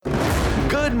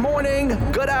Good morning,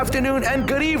 good afternoon, and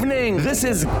good evening. This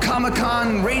is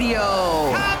Comic-Con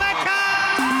Radio.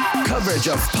 Coverage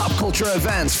of pop culture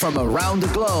events from around the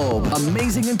globe.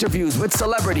 Amazing interviews with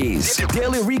celebrities.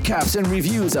 Daily recaps and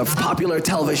reviews of popular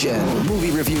television.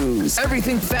 Movie reviews.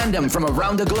 Everything fandom from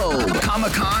around the globe.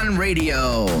 Comic-Con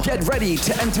Radio. Get ready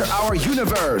to enter our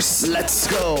universe. Let's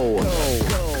go.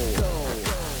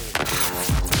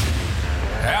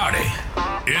 Howdy.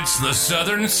 It's the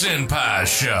Southern Senpais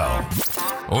Show,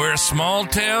 where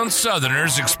small-town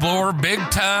Southerners explore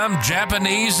big-time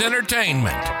Japanese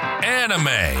entertainment, anime,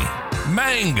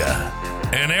 manga,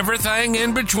 and everything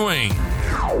in between.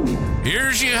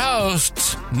 Here's your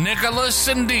hosts, Nicholas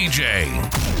and DJ.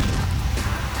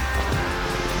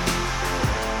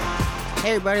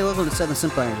 Hey everybody, welcome to Southern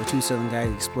Senpais, the two Southern guys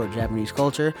who explore Japanese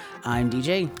culture. I'm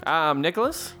DJ. I'm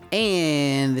Nicholas.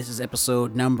 And this is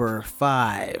episode number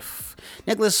 5.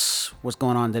 Nicholas, what's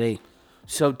going on today?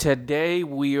 So today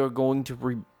we are going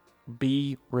to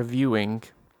be reviewing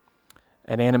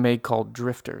an anime called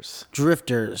Drifters.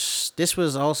 Drifters. This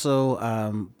was also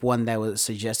one that was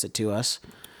suggested to us.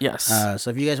 Yes.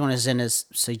 So if you guys want to send us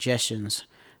suggestions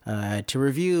to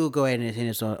review, go ahead and hit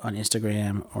us on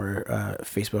Instagram or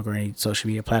Facebook or any social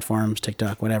media platforms,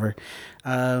 TikTok, whatever.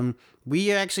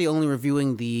 We are actually only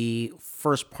reviewing the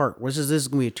first part. This is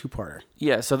going to be a two-parter.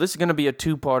 Yeah, so this is going to be a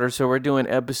two-parter. So we're doing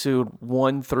episode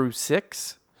 1 through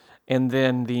 6. And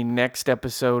then the next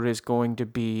episode is going to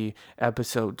be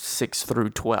episode 6 through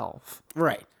 12.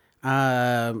 Right.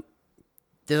 There's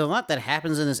a lot that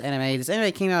happens in this anime. This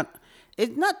anime came out...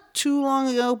 It's not too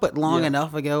long ago, but long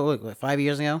enough ago. What, 5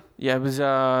 years ago? Yeah, it was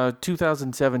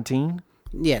 2017.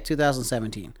 Yeah,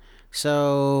 2017.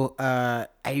 So I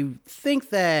think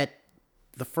that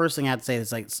the first thing I have to say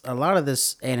is like a lot of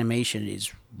this animation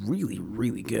is really,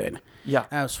 really good.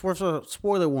 Yeah.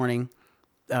 Spoiler warning,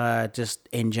 just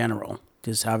in general.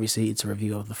 Just obviously it's a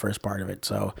review of the first part of it.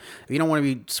 So if you don't want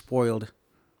to be spoiled,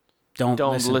 don't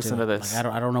listen to this. Like,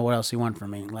 I don't know what else you want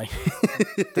from me. Like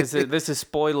this is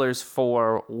spoilers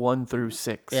for 1 through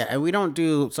 6. Yeah, and we don't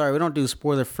do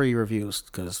spoiler free reviews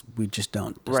because we just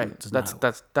don't. That's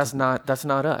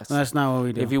not us. That's not what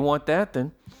we do. If you want that,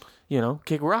 then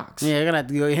kick rocks. Yeah, you're gonna have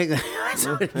to go.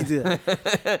 You do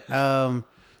that.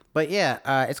 But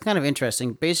yeah, it's kind of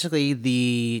interesting. Basically,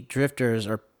 the drifters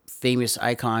are famous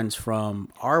icons from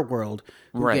our world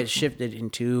who get shifted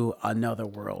into another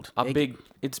world.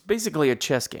 It's basically a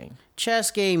chess game.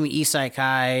 Chess game,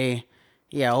 isekai.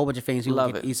 Yeah, a whole bunch of famous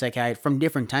people get isekai from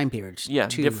different time periods. Yeah,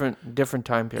 different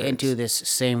time periods. Into this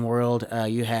same world.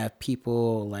 You have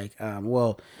people like,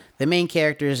 the main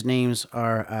characters' names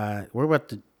are, we're about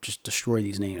to just destroy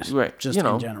these names. Right. Just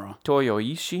in general.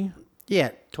 Toyoishi. Yeah.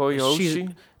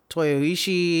 Toyoishi,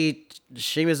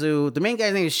 Shimizu. The main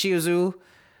guy's name is Shizu.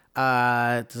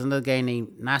 There's another guy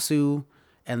named Nasu.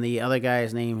 And the other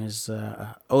guy's name is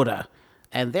Oda.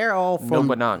 And they're all from...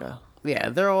 Nobunaga. Yeah,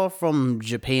 they're all from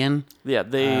Japan. Yeah,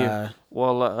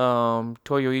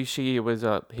 Toyoishi was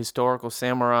a historical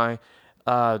samurai.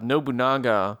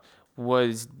 Nobunaga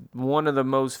was one of the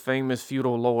most famous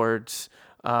feudal lords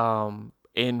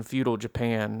in feudal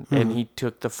Japan, and he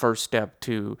took the first step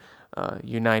to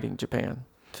uniting Japan.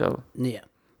 So yeah,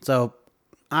 so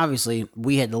obviously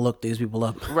we had to look these people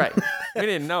up. Right, we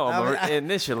didn't know them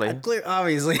initially.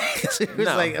 Obviously, it was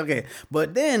like okay,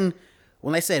 but then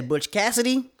when they said Butch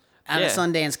Cassidy and the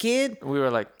Sundance Kid, we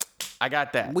were like, I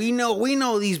got that. We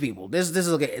know these people. This is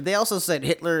okay. They also said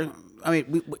Hitler. I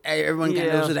mean, everyone kind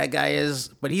of knows who that guy is,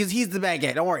 but he's the bad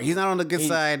guy. Don't worry, he's not on the good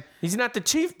side. He's not the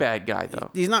chief bad guy though.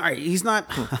 He's not. He's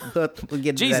not. We'll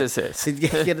get to Jesus that. is.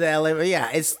 Get to that later. Yeah,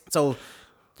 it's so.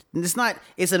 It's not.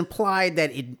 It's implied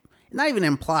that it. Not even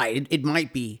implied. It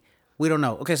might be. We don't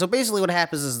know. Okay, so basically, what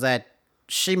happens is that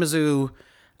Shimizu,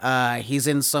 he's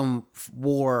in some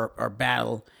war or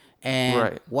battle,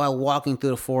 and while walking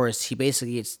through the forest, he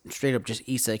basically gets straight up just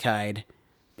isekai'd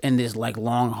in this like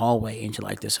long hallway into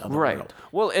like this other world.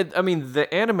 Well, the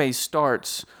anime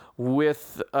starts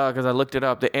with because I looked it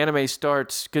up. The anime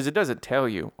starts because it doesn't tell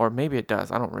you, or maybe it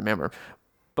does. I don't remember,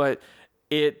 but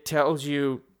it tells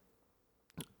you.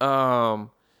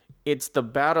 It's the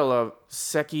Battle of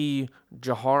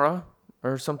Sekigahara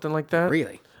or something like that.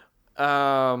 Really?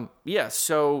 Yeah.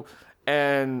 So,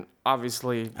 and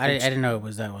obviously, I didn't know it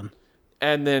was that one.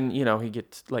 And then he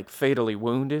gets like fatally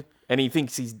wounded, and he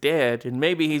thinks he's dead, and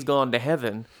maybe he's gone to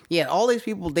heaven. Yeah, all these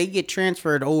people, they get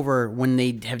transferred over when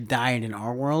they have died in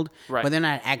our world, but they're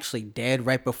not actually dead.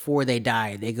 Right before they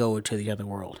die, they go to the other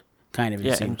world, kind of.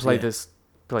 Yeah, and play this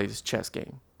chess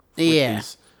game.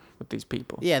 With these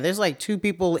people. Yeah, there's like two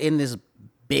people in this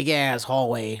big ass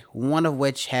hallway, one of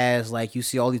which has like you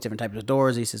see all these different types of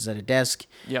doors. He sits at a desk,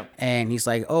 and he's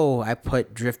like, "Oh, I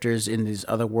put drifters in this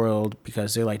other world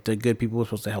because they're like the good people who are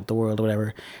supposed to help the world or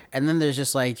whatever." And then there's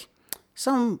just like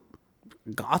some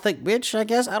gothic bitch, I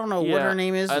guess. I don't know what her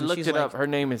name is. I looked it up. Her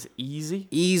name is Easy.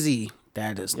 Easy.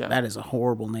 That is a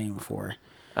horrible name for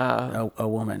a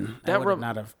woman. I would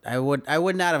not have. I would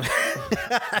not have.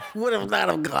 I would have not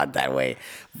have gone that way.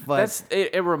 But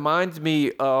it reminds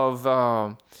me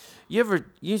of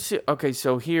you see. Okay,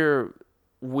 so here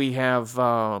we have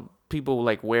people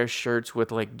like wear shirts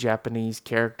with like Japanese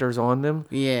characters on them.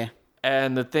 Yeah.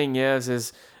 And the thing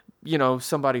is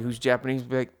somebody who's Japanese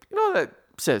be like, that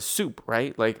says soup,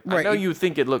 right? Like I know you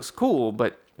think it looks cool,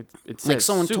 but it says like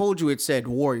someone soup. told you it said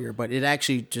warrior, but it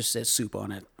actually just says soup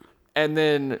on it. And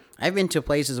then I've been to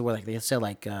places where like they said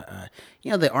like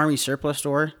the Army surplus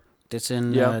store that's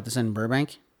in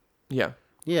Burbank. Yeah.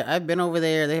 Yeah, I've been over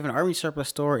there. They have an Army surplus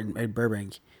store in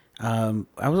Burbank. I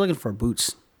was looking for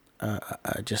boots,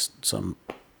 just some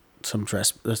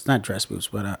dress. It's not dress boots,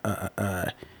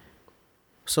 but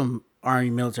some Army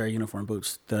military uniform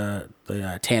boots, the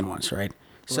tan ones, right?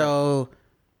 So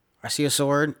I see a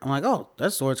sword. I'm like, oh,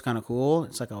 that sword's kind of cool.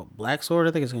 It's like a black sword.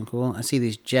 I think it's kind of cool. I see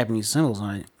these Japanese symbols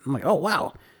on it. I'm like, oh,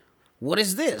 wow. What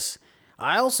is this?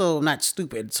 I also am not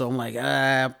stupid. So I'm like,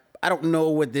 I don't know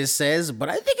what this says, but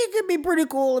I think it could be pretty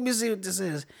cool. Let me see what this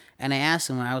is. And I asked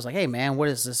him, I was like, hey, man, what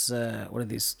is this? What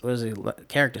does the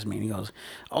characters mean? He goes,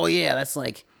 oh, yeah, that's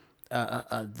like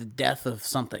the death of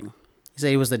something. He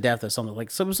said it was the death of something, like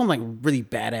something like really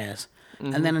badass.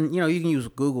 Mm-hmm. And then, you can use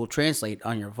Google Translate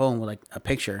on your phone with like a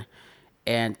picture.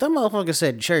 And that motherfucker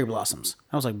said cherry blossoms.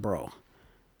 I was like, bro,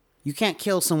 you can't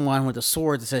kill someone with a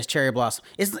sword that says cherry blossom.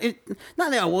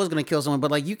 Not that I was going to kill someone, but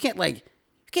like you can't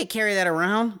carry that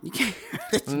around. You can't.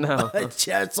 No.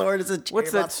 Sword is a cherry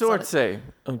What's that sword say?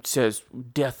 It says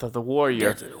death of the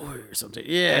warrior. Death of the warrior or something.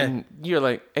 Yeah. And you're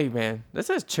like, hey man, that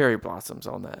says cherry blossoms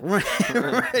on that.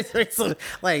 Right. So,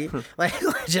 like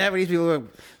Japanese people are,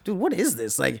 dude, what is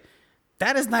this? Like,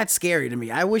 that is not scary to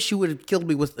me. I wish you would have killed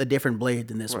me with a different blade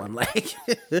than this one. Like,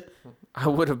 I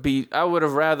would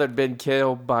have rather been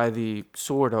killed by the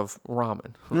sword of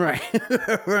ramen. Right.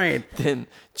 Right. Than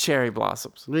cherry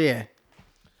blossoms. Yeah.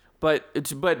 But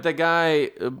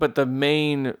the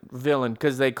main villain,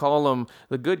 because they call them,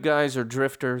 the good guys are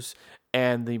drifters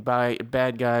and the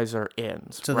bad guys are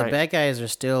ends. So right? The bad guys are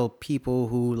still people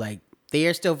who like, they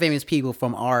are still famous people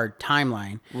from our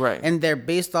timeline. Right. And they're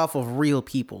based off of real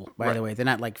people, by the way. They're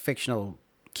not like fictional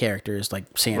characters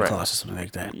like Santa Claus or something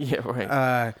like that. Yeah,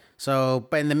 right.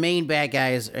 But the main bad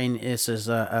guys is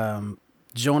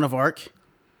Joan of Arc,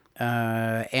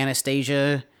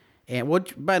 Anastasia, and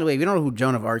what? By the way, if you don't know who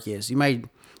Joan of Arc is, you're probably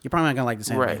not gonna like this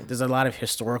anime. Right. There's a lot of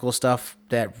historical stuff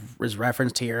that is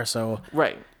referenced here. So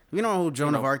right. If you don't know who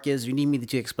Joan of Arc is, you need me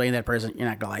to explain that person. You're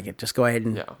not gonna like it. Just go ahead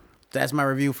and. That's my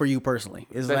review for you personally.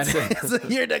 You're not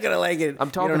gonna like it. I'm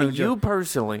talking to you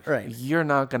personally. Right. You're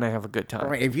not gonna have a good time.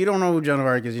 Right. If you don't know who Joan of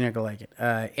Arc is, you're not gonna like it.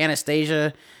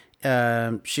 Anastasia,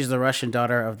 she's the Russian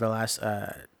daughter of the last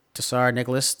Tsar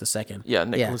Nicholas II. Yeah,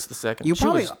 Nicholas II.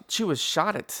 She was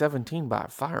shot at 17 by a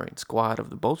firing squad of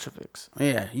the Bolsheviks.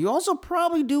 Yeah. You also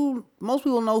probably do. Most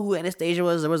people know who Anastasia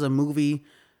was. There was a movie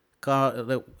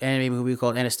the anime movie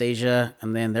called Anastasia,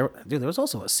 and then there was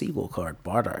also a sequel called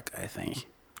Bardock, I think.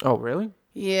 Oh, really?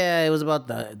 Yeah, it was about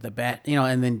the bat,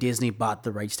 and then Disney bought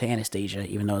the rights to Anastasia,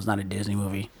 even though it's not a Disney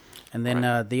movie. And then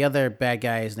the other bad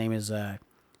guy, his name is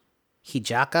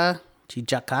Hijakara.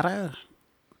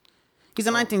 He's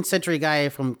a 19th century guy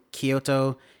from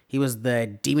Kyoto. He was the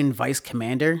demon vice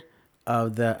commander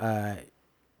of the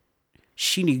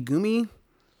Shinigami.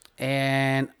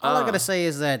 And all I gotta say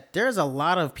is that there's a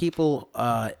lot of people,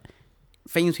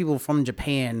 famous people from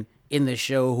Japan in the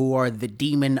show who are the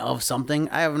demon of something.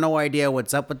 I have no idea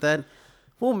what's up with that.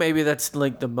 Well, maybe that's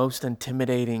like the most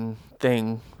intimidating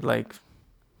thing, like,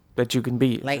 that you can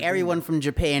be. Like everyone from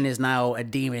Japan is now a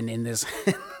demon in this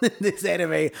this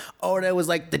anime. Oh, that was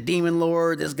like the demon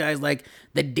lord. This guy's like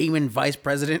the demon vice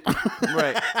president.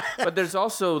 Right. But there's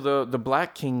also the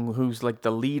Black King, who's like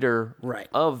the leader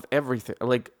of everything,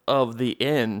 like of the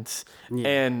ends. Yeah.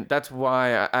 And that's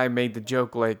why I made the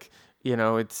joke, like,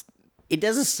 it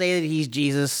doesn't say that he's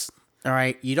Jesus. All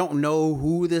right. You don't know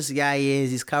who this guy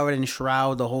is. He's covered in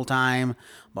shroud the whole time.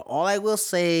 But all I will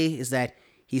say is that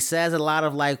he says a lot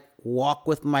of like, walk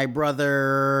with my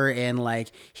brother, and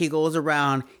like he goes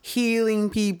around healing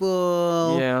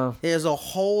people. Yeah. There's a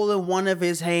hole in one of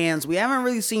his hands. We haven't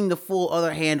really seen the full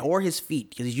other hand or his feet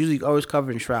because he's usually always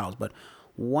covered in shrouds. But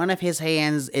one of his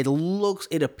hands, it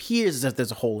appears as if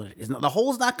there's a hole in it. The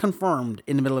hole's not confirmed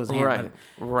in the middle of his hand.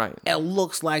 Right. It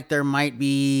looks like there might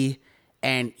be,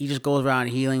 and he just goes around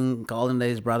healing, calling to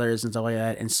his brothers and stuff like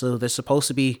that. And so they're supposed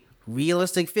to be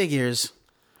realistic figures.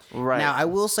 Right. Now, I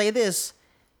will say this.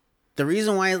 The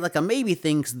reason why it's like a maybe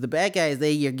thing, 'cause the bad guys,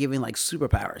 they are giving like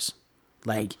superpowers.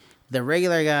 Like the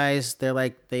regular guys, they're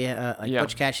like,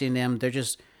 Butch Cassidy and them, they're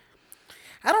just,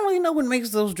 I don't really know what makes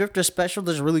those drifters special.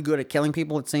 They're just really good at killing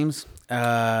people, it seems.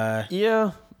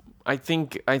 Yeah. I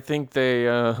think they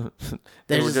were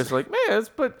just like, man,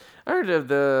 I heard of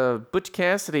the Butch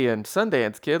Cassidy and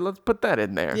Sundance Kid. Let's put that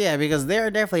in there. Yeah, because they're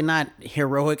definitely not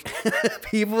heroic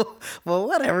people. Well,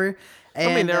 whatever. And,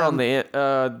 I mean, they're on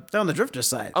they're on the drifter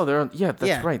side. Oh,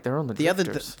 that's right. They're on the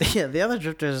drifters. The other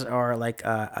drifters are like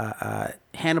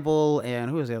Hannibal and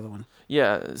who was the other one?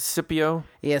 Yeah, Scipio.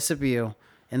 Yeah, Scipio.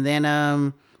 And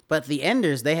then but the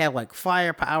Enders, they have like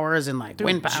fire powers and like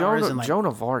wind powers and like Joan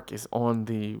of Arc is on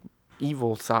the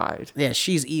evil side. Yeah,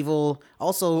 she's evil.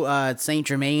 Also, Saint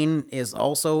Germain is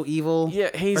also evil. Yeah,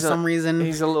 for some reason.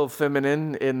 He's a little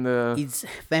feminine in the. He's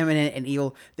feminine and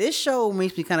evil. This show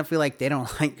makes me kind of feel like they don't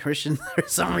like Christians for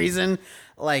some reason.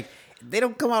 Like they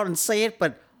don't come out and say it,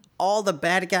 but all the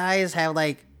bad guys have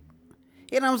like,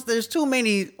 there's too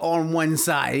many on one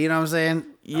side. You know what I'm saying?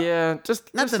 Yeah,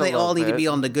 not that they all need to be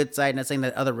on the good side. Not saying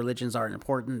that other religions aren't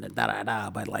important and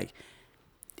but like.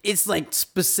 It's like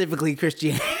specifically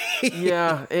Christianity.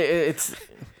 Yeah, it's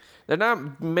they're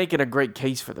not making a great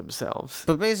case for themselves.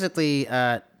 But basically,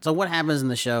 so what happens in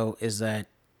the show is that,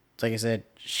 like I said,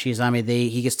 Shizami,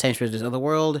 he gets transferred to this other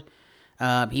world.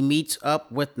 He meets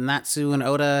up with Natsu and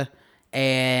Oda,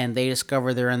 and they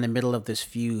discover they're in the middle of this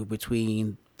feud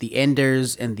between the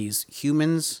Enders and these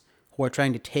humans who are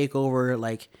trying to take over,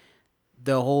 like,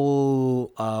 the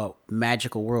whole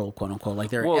magical world, quote unquote.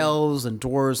 Like there are elves and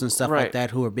dwarves and stuff like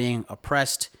that who are being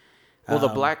oppressed. Well, the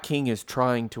Black King is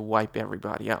trying to wipe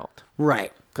everybody out.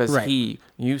 Right. Because he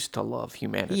used to love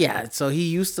humanity. Yeah, so he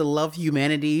used to love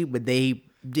humanity, but they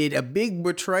did a big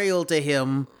betrayal to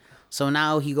him. So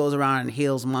now he goes around and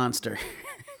heals monsters.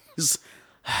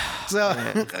 So,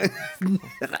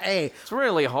 hey. It's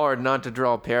really hard not to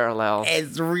draw parallels.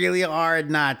 It's really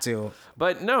hard not to.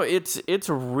 But no, it's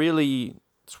really,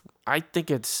 I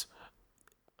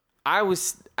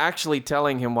was actually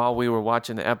telling him while we were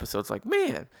watching the episodes, like,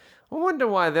 man, I wonder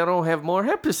why they don't have more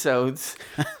episodes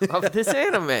of this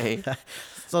anime.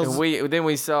 So then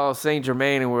we saw Saint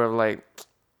Germain and we were like,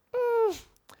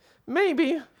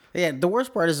 maybe. Yeah, the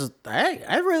worst part is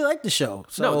I really like the show.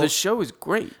 So, no, the show is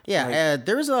great. Yeah,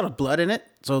 there is a lot of blood in it.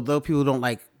 So though people don't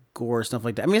like gore and stuff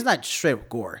like that, I mean, it's not straight up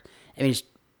gore. I mean,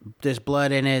 there's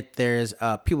blood in it. There's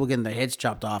people getting their heads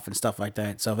chopped off and stuff like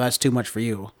that. So if that's too much for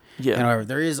you. Yeah. However,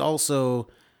 there is also,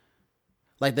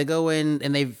 like, they go in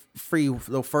and they free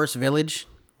the first village,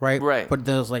 right? Right. But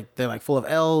they're like full of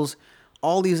elves.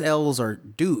 All these elves are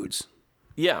dudes.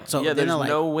 Yeah. So there's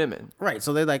no women. Right.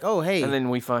 So they're like, oh, hey. And then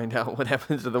we find out what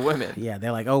happens to the women. Yeah.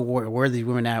 They're like, oh, where are these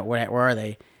women at? Where are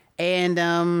they?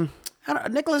 And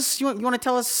Nicholas, you want to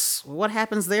tell us what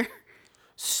happens there?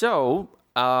 So,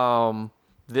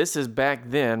 this is back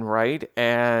then, right?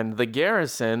 And the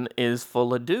garrison is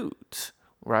full of dudes,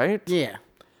 right? Yeah.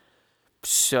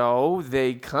 So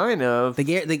they kind of.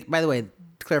 By the way,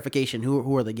 clarification: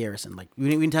 who are the garrison? Like we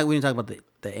didn't talk about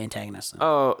the antagonists.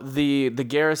 Oh, the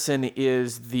garrison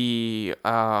is the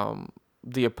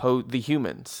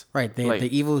humans, right? The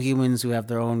evil humans who have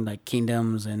their own like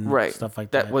kingdoms and stuff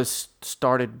like that. That was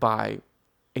started by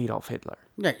Adolf Hitler.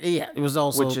 Yeah, it was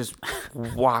also which is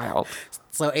wild.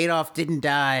 So Adolf didn't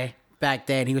die back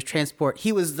then. He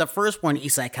was the first one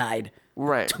isekai'd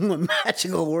to a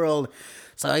magical world.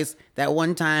 So that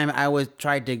one time I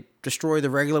tried to destroy the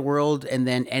regular world and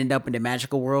then ended up in the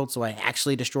magical world. So I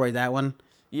actually destroyed that one.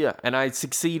 Yeah, and I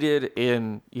succeeded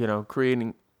in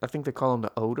creating. I think they call them the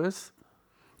Odas.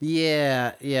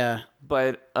 Yeah.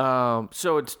 But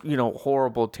so it's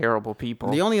horrible, terrible people.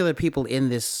 The only other people in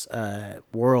this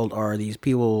world are these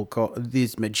people called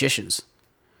these magicians,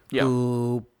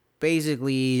 who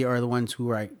basically are the ones who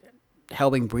are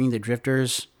helping bring the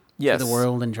drifters to the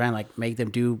world and trying to like make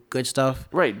them do good stuff.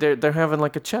 Right, they're having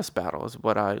like a chess battle, is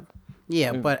what I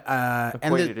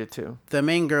equated it to. The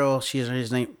main girl,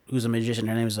 his name, who's a magician.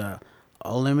 Her name is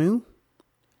Olemu,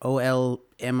 Olminu.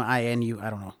 I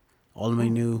don't know.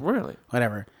 Olminu. Really?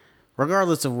 Whatever.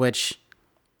 Regardless of which,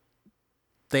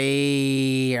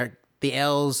 they are the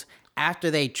elves.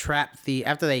 After they kill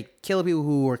the people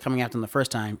who were coming after them the first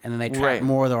time, and then they trap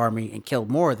more of the army and killed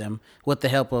more of them with the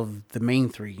help of the main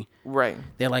three. Right.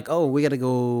 They're like, oh, we got to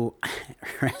go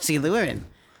rescue the women.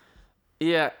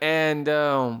 Yeah, and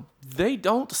they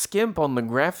don't skimp on the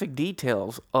graphic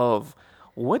details of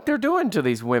what they're doing to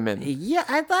these women. Yeah,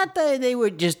 I thought that they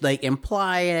would just like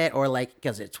imply it, or like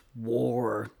because it's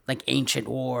war, like ancient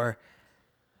war.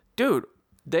 Dude,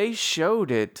 they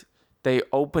showed it. They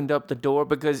opened up the door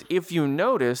because if you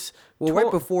notice... Well, right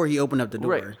before he opened up the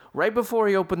door. Right before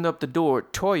he opened up the door,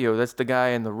 Toyo, that's the guy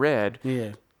in the red.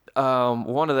 Yeah.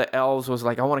 One of the elves was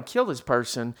like, I want to kill this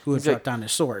person. Who had dropped down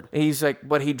his sword. He's like,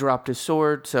 but he dropped his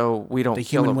sword, so we don't kill him. The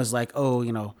human was like, oh,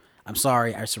 I'm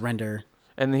sorry, I surrender.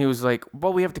 And he was like,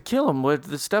 well, we have to kill him with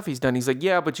the stuff he's done. He's like,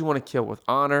 yeah, but you want to kill with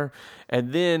honor.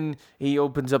 And then he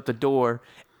opens up the door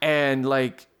and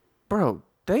like, bro,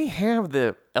 they have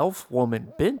the elf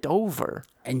woman bent over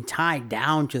and tied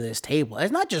down to this table.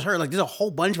 It's not just her. Like, there's a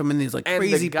whole bunch of them in these like and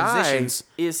crazy the guy positions.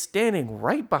 Is standing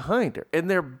right behind her, and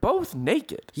they're both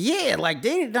naked. Yeah, like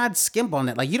they did not skimp on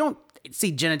it. Like you don't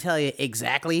see genitalia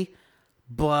exactly,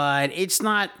 but it's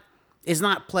not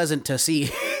pleasant to see.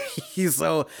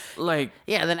 So like,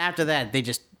 yeah. Then after that, they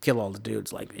just kill all the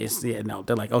dudes. Like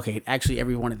they're like, okay, actually,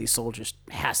 every one of these soldiers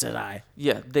has to die.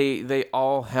 Yeah, they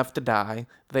all have to die.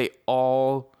 They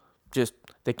all just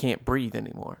they can't breathe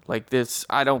anymore. Like this,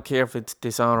 I don't care if it's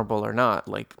dishonorable or not.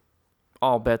 Like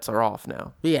all bets are off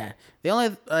now. Yeah, the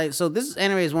only so this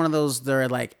anime is one of those that are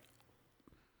like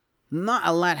not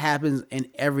a lot happens in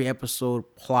every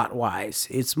episode plot wise.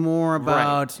 It's more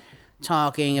about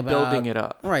talking about building it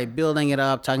up. Right, building it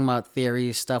up, talking about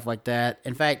theories, stuff like that.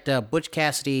 In fact, Butch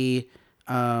Cassidy,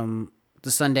 the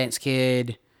Sundance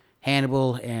Kid,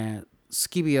 Hannibal, and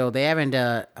Scipio, they haven't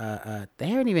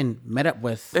even met up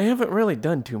with. They haven't really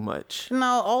done too much. No,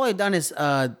 all they've done is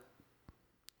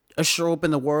show up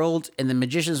in the world, and the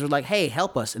magicians were like, "Hey,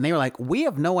 help us!" And they were like, "We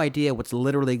have no idea what's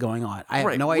literally going on. I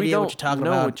have no idea what you're talking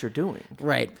about. Know what you're doing.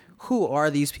 Right? Who are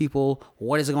these people?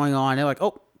 What is going on?" They're like,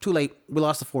 "Oh, too late. We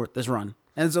lost the fort. Let's run."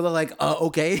 And so they're like,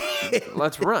 okay.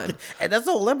 Let's run. And that's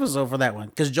the whole episode for that one.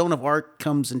 Because Joan of Arc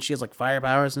comes and she has like fire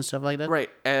powers and stuff like that. Right.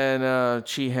 And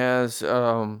she has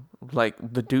like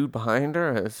the dude behind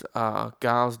her is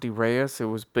Giles de Reyes. He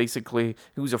was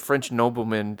a French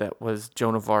nobleman that was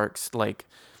Joan of Arc's like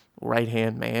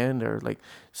right-hand man or like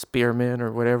spearman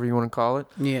or whatever you want to call it.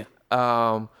 Yeah.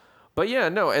 But yeah,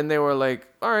 no, and they were like,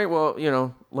 all right,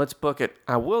 well, let's book it.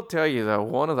 I will tell you, though,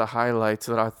 one of the highlights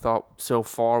that I thought so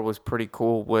far was pretty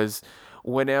cool was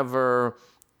whenever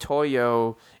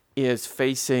Toyo is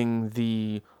facing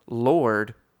the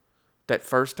Lord that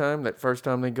first time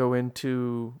they go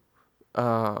into,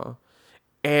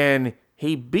 and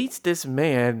he beats this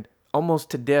man almost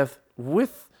to death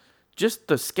with just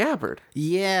the scabbard.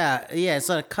 Yeah. It's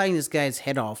like cutting this guy's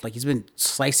head off. Like he's been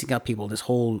slicing up people this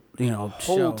whole,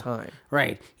 whole time.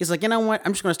 Right. He's like, you know what?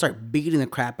 I'm just gonna start beating the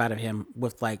crap out of him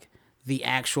with like the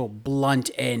actual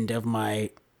blunt end of my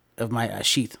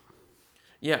sheath.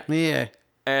 Yeah. Yeah.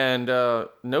 And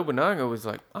Nobunaga was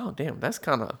like, "Oh, damn, that's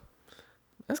kind of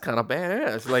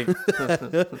badass." Like,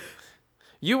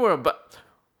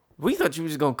 we thought you were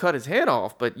just gonna cut his head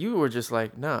off, but you were just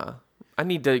like, "Nah, I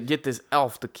need to get this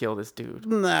elf to kill this dude."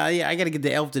 Nah, yeah, I gotta get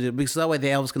the elf to do it because that way the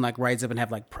elves can like rise up and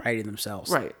have like pride in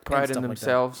themselves. Right, pride in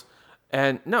themselves.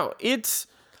 And no,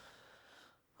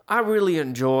 I really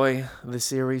enjoy the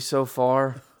series so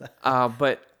far,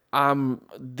 but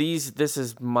this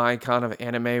is my kind of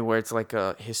anime where it's like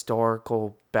a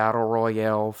historical battle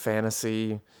royale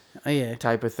fantasy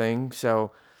type of thing.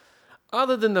 So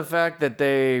other than the fact that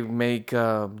they make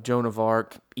Joan of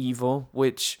Arc evil,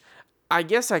 which I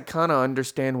guess I kind of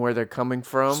understand where they're coming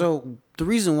from. So the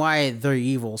reason why they're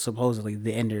evil, supposedly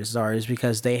the Enders are, is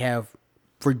because they have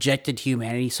rejected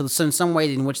humanity. So in some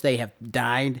way in which they have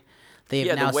died, they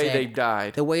have now the way said, they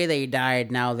died. The way they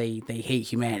died, now they hate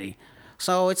humanity.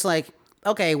 So it's like,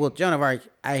 okay, well, Joan of Arc,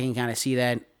 I can kind of see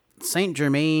that. Saint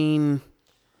Germain,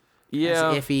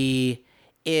 yeah, if he,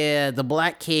 the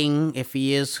Black King, if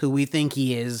he is who we think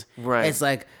he is, right? It's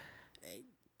like,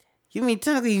 you mean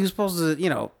technically he was supposed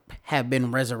to, have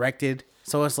been resurrected.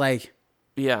 So it's like,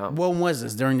 yeah, when was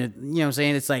this during the? What I'm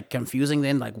saying? It's like confusing.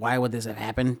 Then, like, why would this have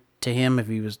happened to him if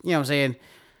he was? What I'm saying?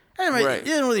 Right. It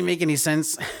doesn't really make any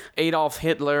sense. Adolf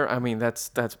Hitler. I mean, that's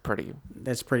pretty.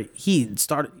 That's pretty. He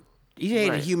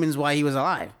hated humans while he was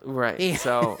alive. Right. Yeah.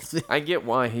 So I get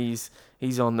why he's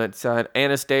on that side.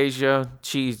 Anastasia,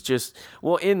 she's just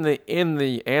in the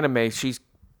anime, she's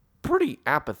pretty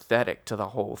apathetic to the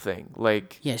whole thing.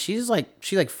 Like, yeah, she's like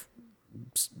she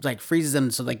freezes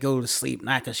them so they go to sleep,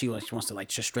 not because she wants to like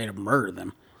just straight up murder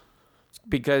them.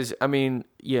 Because I mean,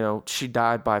 she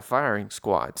died by firing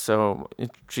squad, so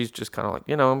she's just kind of like,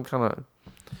 I don't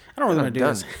really want to do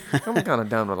this. I'm kind of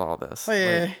done with all this. Oh,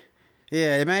 yeah.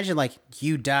 Yeah, imagine like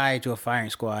you die to a firing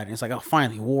squad, and it's like, oh,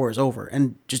 finally, war is over,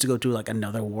 and just to go to like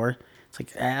another war, it's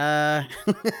like, Yeah,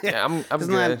 I'm it's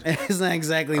good. it's not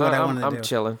exactly what I want to do. I'm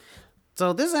chilling.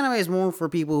 So this anime is more for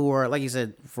people who are, like you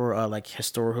said, for like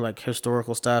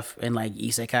historical stuff and like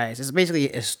isekais. It's basically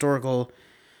a historical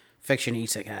fiction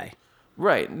isekai.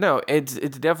 Right. No, it's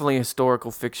definitely a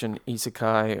historical fiction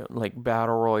isekai, like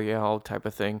battle royale type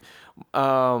of thing.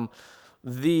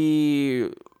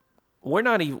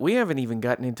 We haven't even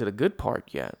gotten into the good part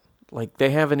yet. Like they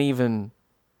haven't even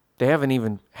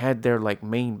had their like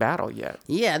main battle yet.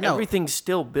 Yeah, no. Everything's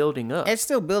still building up. It's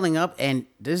still building up, and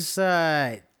this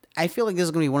I feel like this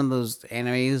is gonna be one of those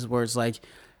animes where it's like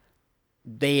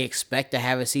they expect to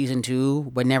have a season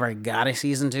 2, but never got a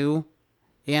season 2.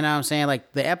 You know what I'm saying?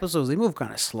 Like the episodes, they move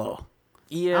kind of slow.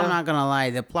 Yeah. I'm not gonna lie,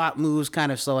 the plot moves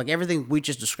kind of slow. Like everything we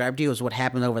just described to you is what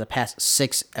happened over the past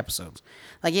 6 episodes.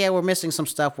 Like, yeah, we're missing some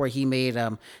stuff where he made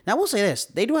now I will say this,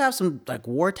 they do have some like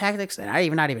war tactics, and I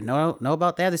not even know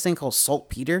about that. This thing called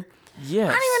saltpeter. Yes.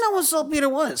 I didn't even know what saltpeter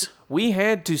was. We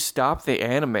had to stop the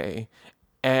anime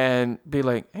and be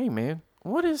like, "Hey, man,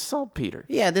 what is saltpeter?"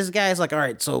 Yeah, this guy's like, all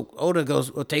right, so Oda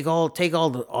goes, well, take all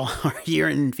our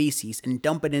urine and feces and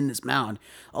dump it in this mound.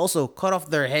 Also, cut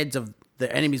off their heads of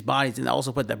the enemy's bodies and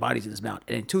also put their bodies in this mound.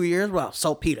 And in 2 years, well,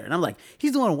 saltpeter. And I'm like,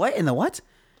 he's doing what in the what?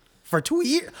 For 2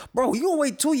 years? Bro, you gonna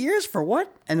wait 2 years for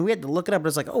what? And we had to look it up, but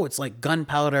it's like, oh, it's like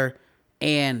gunpowder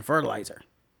and fertilizer.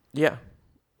 Yeah.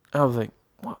 I was like,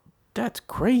 "What? That's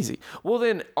crazy." Well,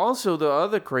 then also the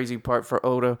other crazy part for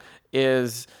Oda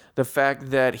is the fact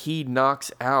that he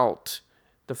knocks out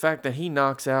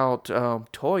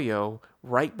Toyo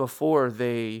right before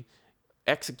they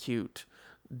execute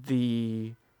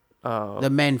the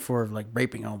men for like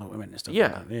raping all the women and stuff.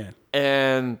 yeah. Like that. Yeah.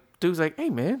 And dude's like, "Hey,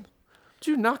 man, what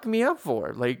you knock me out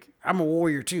for?" Like, I'm a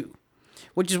warrior too.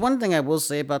 Which is one thing I will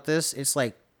say about this. It's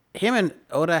like him and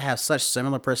Oda have such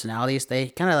similar personalities. They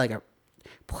kind of like are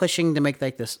pushing to make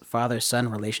like this father-son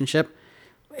relationship.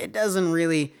 It's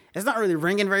not really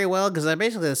ringing very well because they're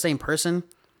basically the same person.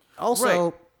 Also,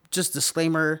 Right. just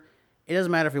disclaimer, it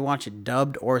doesn't matter if you watch it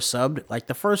dubbed or subbed. Like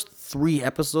the first 3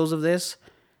 episodes of this,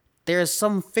 there's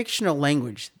some fictional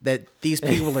language that these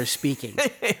people are speaking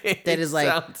that is like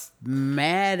Sounds-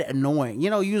 mad annoying. You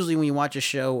know, usually when you watch a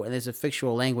show and there's a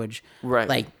fictional language, Right.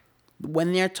 like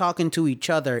when they're talking to each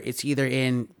other, it's either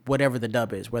in whatever the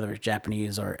dub is, whether it's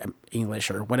Japanese or English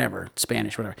or whatever,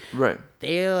 Spanish, whatever. right.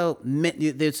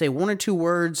 They'd say 1 or 2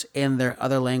 words in their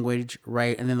other language,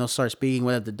 right? And then they'll start speaking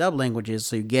whatever the dub language is,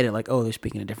 so you get it like, oh, they're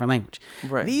speaking a different language.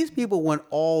 Right. These people went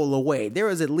all the way. There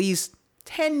was at least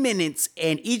 10 minutes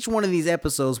in each one of these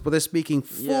episodes where they're speaking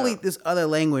fully Yeah. this other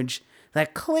language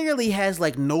that clearly has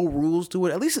like no rules to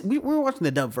it. At least we were watching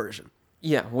the dub version.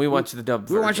 Yeah, we watched the dub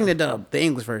We were version. watching the dub, the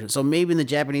English version. So maybe in the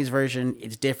Japanese version,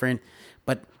 it's different.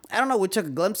 But I don't know. We took a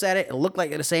glimpse at it. It looked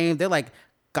like the same. They're like,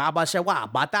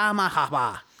 "Gabashawa, batama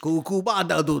haba, kukuba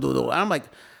da do do do." And I'm like,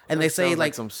 and they say Sounds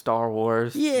like, some Star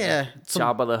Wars. yeah,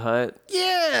 Jabba the Hutt.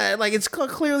 yeah, like it's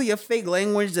clearly a fake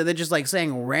language that they're just like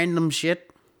saying random shit.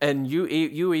 And you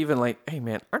even like, "Hey,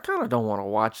 man, I kind of don't want to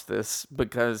watch this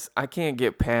because I can't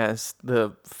get past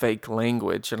the fake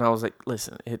language." And I was like,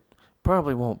 "Listen, it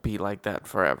probably won't be like that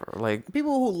forever." Like,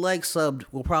 People who like subbed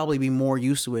will probably be more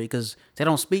used to it because they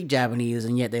don't speak Japanese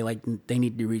and yet they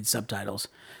need to read subtitles.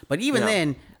 But even Yeah.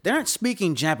 then, they're not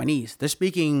speaking Japanese. They're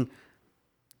speaking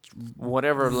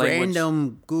whatever language.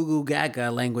 random Goo Goo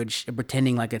Gaga language and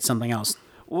pretending like it's something else.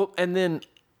 Well, and then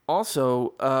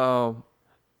also,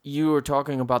 you were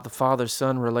talking about the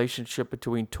father-son relationship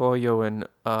between Toyo and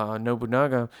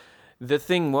Nobunaga. The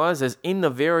thing was, is in the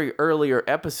very earlier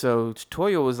episodes,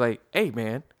 Toyo was like, "Hey,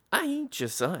 man, I ain't your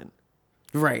son.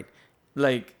 Right.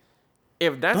 Like,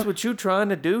 if that's what you're trying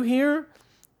to do here,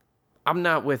 I'm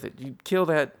not with it. You kill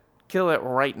that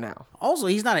right now." Also,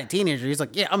 he's not a teenager. He's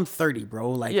like, yeah, I'm 30,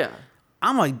 bro. Like, Yeah.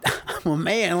 I'm a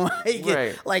man. Like,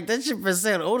 Right. like that shit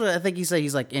percent older. I think he said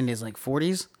he's like in his like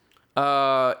 40s.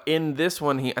 In this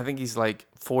one, I think he's like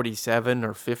 47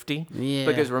 or 50. Yeah.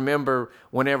 Because remember,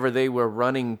 whenever they were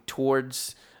running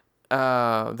towards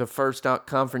the first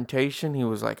confrontation, he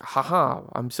was like, "Haha,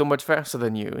 I'm so much faster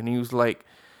than you." And he was like,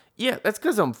 "Yeah, that's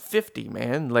because I'm 50,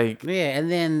 man." Like, Yeah, and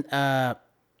then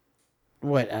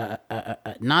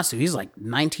Nasu, he's like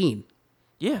 19.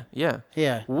 yeah.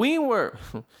 Yeah. We were,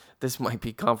 this might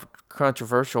be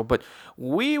controversial, but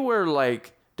we were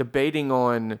like debating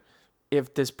on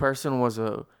if this person was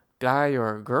a guy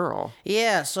or a girl.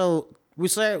 Yeah, so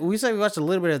we watched a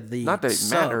little bit of the Not that it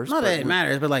sub. matters, Not but that it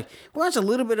matters, but like we watched a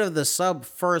little bit of the sub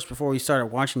first before we started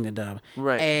watching the dub.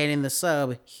 Right. And in the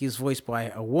sub, he's voiced by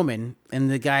a woman, and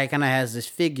the guy kind of has this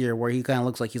figure where he kind of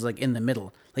looks like he's like in the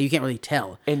middle, like you can't really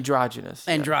tell. Androgynous.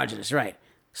 Androgynous, right?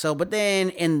 So, but then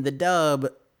in the dub,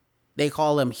 they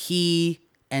call him he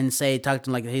and talk to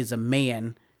him like he's a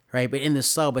man, right? But in the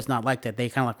sub, it's not like that. They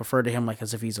kind of like refer to him like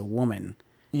as if he's a woman.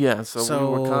 Yeah, so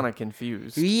we were So- kind of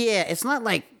confused. Yeah, it's not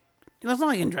like it's not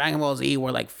like in Dragon Ball Z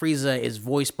where like Frieza is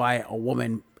voiced by a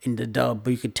woman in the dub,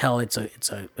 but you could tell it's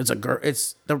a girl.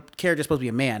 It's the character's supposed to be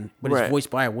a man, but Right. it's voiced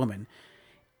by a woman.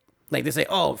 Like they say,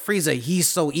 oh, Frieza, he's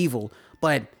so evil.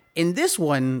 But in this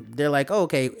one, they're like, oh,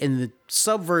 okay, in the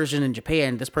sub version in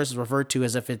Japan, this person's referred to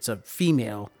as if it's a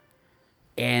female,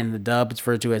 and the dub it's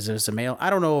referred to as if it's a male. I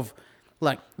don't know if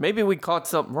like Maybe we caught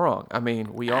something wrong. I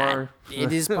mean, we are.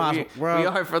 it is possible. we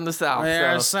are from the South. We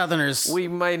are so Southerners. we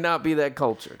might not be that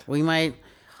cultured.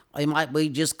 It might be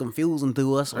just confusing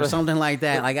to us or something like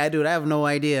that. Like I have no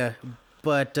idea.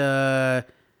 But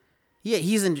yeah,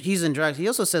 he's in drugs. He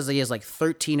also says that he has like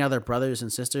 13 other brothers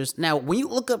and sisters. Now, when you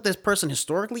look up this person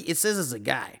historically, it says it's a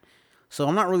guy. So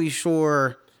I'm not really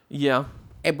sure. Yeah.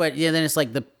 But yeah, then it's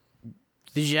like the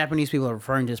Japanese people are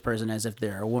referring to this person as if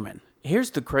they're a woman.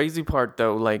 Here's the crazy part,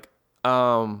 though. Like,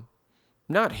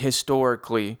 not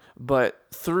historically, but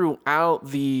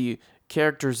throughout the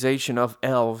characterization of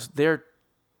elves,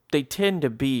 they tend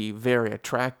to be very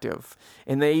attractive,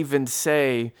 and they even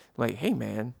say, like, "Hey,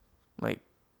 man, like,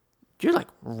 you're like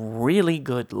really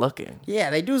good looking."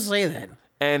 Yeah, they do say that.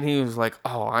 And he was like,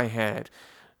 "Oh, I had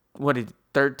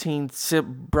 13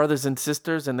 brothers and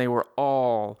sisters, and they were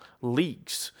all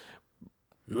leagues."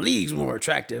 Leagues more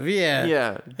attractive. Yeah.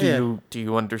 Yeah. Yeah. Do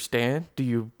you understand? Do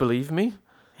you believe me?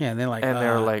 Yeah, and they're like, And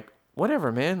they're like,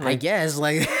 whatever, man. I Like, guess,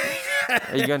 like,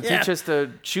 are you gonna teach us to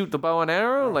shoot the bow and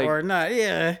arrow? Like, or not?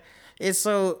 Yeah. It's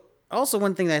so. Also,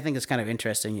 one thing that I think is kind of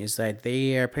interesting is that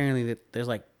they are apparently there's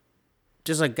like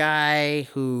just a guy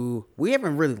who we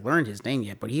haven't really learned his name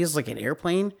yet, but he's like an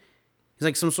airplane. He's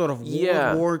like some sort of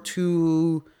Yeah. World War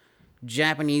II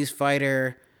Japanese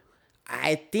fighter.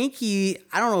 I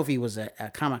don't know if he was a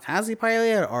kamikaze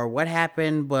pilot or what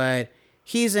happened, but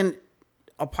he's a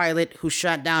pilot who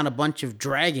shot down a bunch of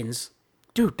dragons.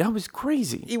 dude, that was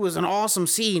crazy. It was an awesome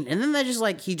scene. And then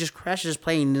he just crashes his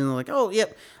plane and they're like, oh,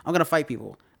 yep, I'm going to fight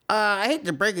people. I hate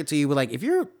to break it to you, but like, if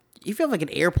you have like an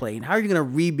airplane, how are you going to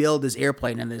rebuild this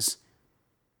airplane in this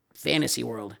fantasy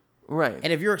world? Right.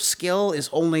 And if your skill is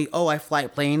only, oh, I fly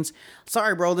planes,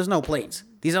 sorry, bro, there's no planes.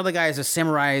 These other guys are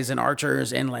samurais and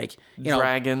archers and like,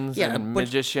 dragons and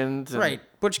magicians. Right.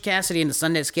 Butch Cassidy and the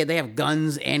Sundance Kid, they have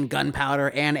guns and gunpowder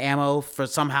and ammo for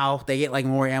somehow they get like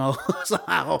more ammo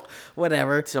somehow,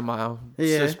 whatever. Somehow.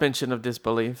 Yeah. Suspension of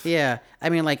disbelief. Yeah. I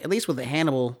mean, like, at least with the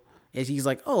Hannibal, he's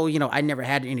like, oh, I never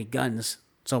had any guns.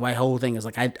 So my whole thing is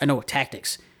like, I know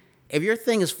tactics. If your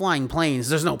thing is flying planes,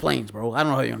 there's no planes, bro. I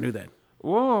don't know how you're going to do that.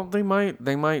 Well, they might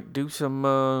do some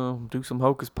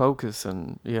hocus pocus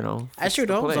and I sure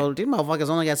the hope play. so. These motherfuckers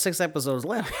only got 6 episodes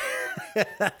left.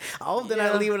 I hope they're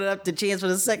not leaving it up to chance for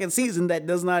the second season that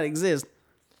does not exist.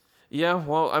 Yeah,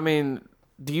 well, I mean,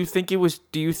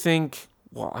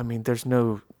 well, I mean, there's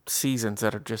no seasons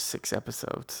that are just 6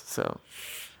 episodes, so.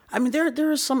 I mean,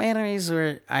 there are some animes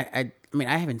where I mean,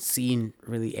 I haven't seen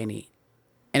really any.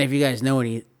 And if you guys know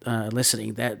any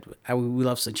listening, we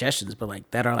love suggestions, but like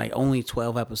that are like only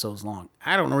 12 episodes long.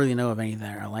 I don't really know of any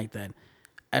that are like that.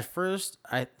 At first,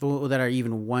 I thought that are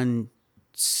even 1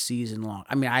 season long.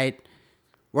 I mean,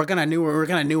 we're kind of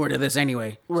newer to this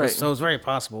anyway, right? So it's very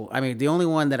possible. I mean, the only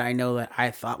one that I know that I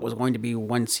thought was going to be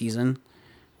 1 season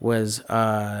was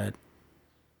I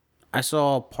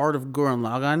saw part of Gurren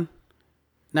Lagann.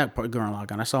 Not part of Gurren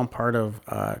Lagann. I saw part of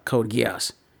Code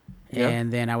Geass. Yeah.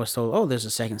 And then I was told, oh, there's a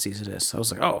second season of this. I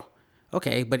was like, oh,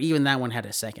 okay. But even that one had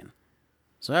a second.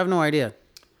 So I have no idea.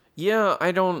 Yeah,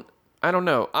 I don't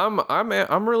know.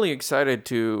 I'm really excited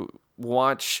to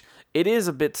watch. It is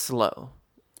a bit slow.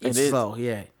 It's slow,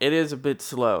 yeah. It is a bit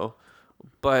slow,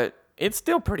 but it's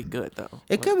still pretty good though.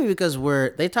 It could be because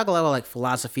they talk a lot about like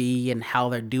philosophy and how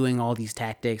they're doing all these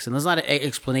tactics, and there's not an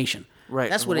explanation. Right.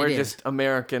 That's what we're it is. just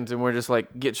Americans, and we're just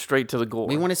like get straight to the goal.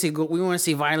 We want to see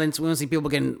violence. We want to see people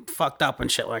getting fucked up and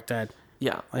shit like that.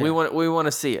 Yeah, Oh, we want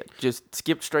to see it. Just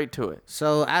skip straight to it.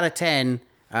 So out of 10,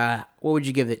 what would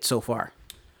you give it so far?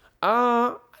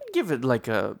 I'd give it like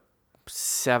a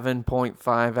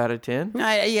 7.5 out of 10.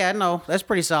 Yeah, no, that's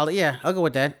pretty solid. Yeah, I'll go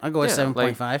with that. I'll go with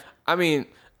 7.5. Like, I mean,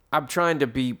 I'm trying to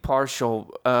be impartial,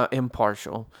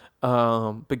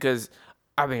 because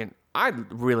I mean, I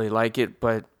really like it,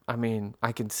 but I mean,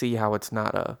 I can see how it's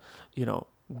not a,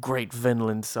 great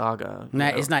Vinland Saga.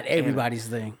 It's not everybody's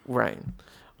thing. Right.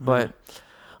 But,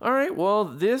 all right, well,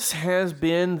 this has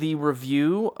been the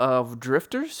review of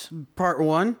Drifters. Part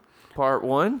 1. Part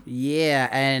 1. Yeah,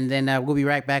 and then we'll be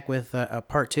right back with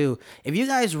part 2. If you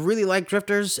guys really like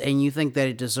Drifters and you think that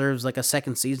it deserves like a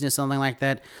second season or something like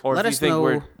that, or let if you us think know.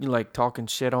 we're like talking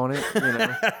shit on it, you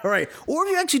know. Right. Or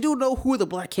if you actually do know who the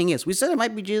Black King is. We said it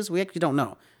might be Jizz. We actually don't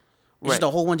know. It's just a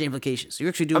whole bunch of implications. You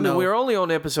actually do know. We're only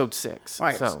on episode 6.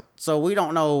 Right. So we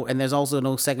don't know, and there's also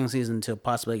no second season to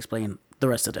possibly explain the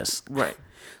rest of this. Right.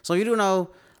 So you do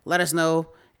know, let us know.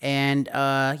 And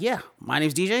yeah, my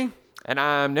name's DJ. And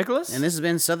I'm Nicholas. And this has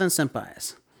been Southern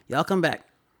Senpais. Y'all come back.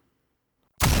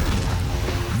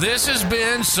 This has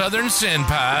been Southern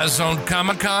Senpais on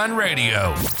Comic-Con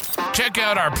Radio. Check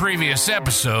out our previous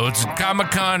episodes at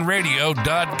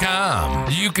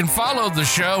ComicConRadio.com. You can follow the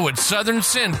show at Southern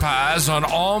Senpais on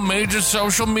all major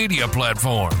social media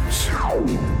platforms.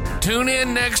 Tune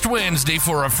in next Wednesday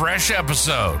for a fresh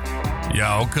episode.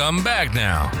 Y'all come back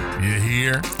now. You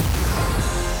hear?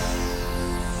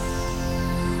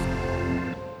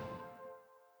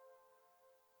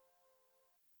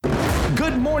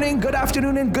 Good morning, good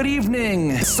afternoon, and good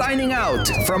evening. Signing out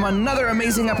from another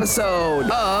amazing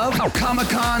episode of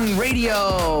Comic-Con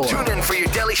Radio. Tune in for your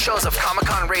daily shows of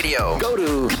Comic-Con Radio. Go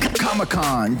to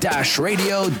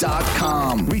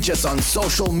comiccon-radio.com. Reach us on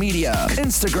social media.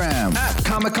 Instagram at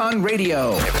Comic-Con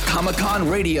Radio. Comic-Con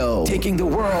Radio. Taking the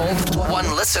world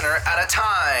one listener at a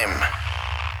time.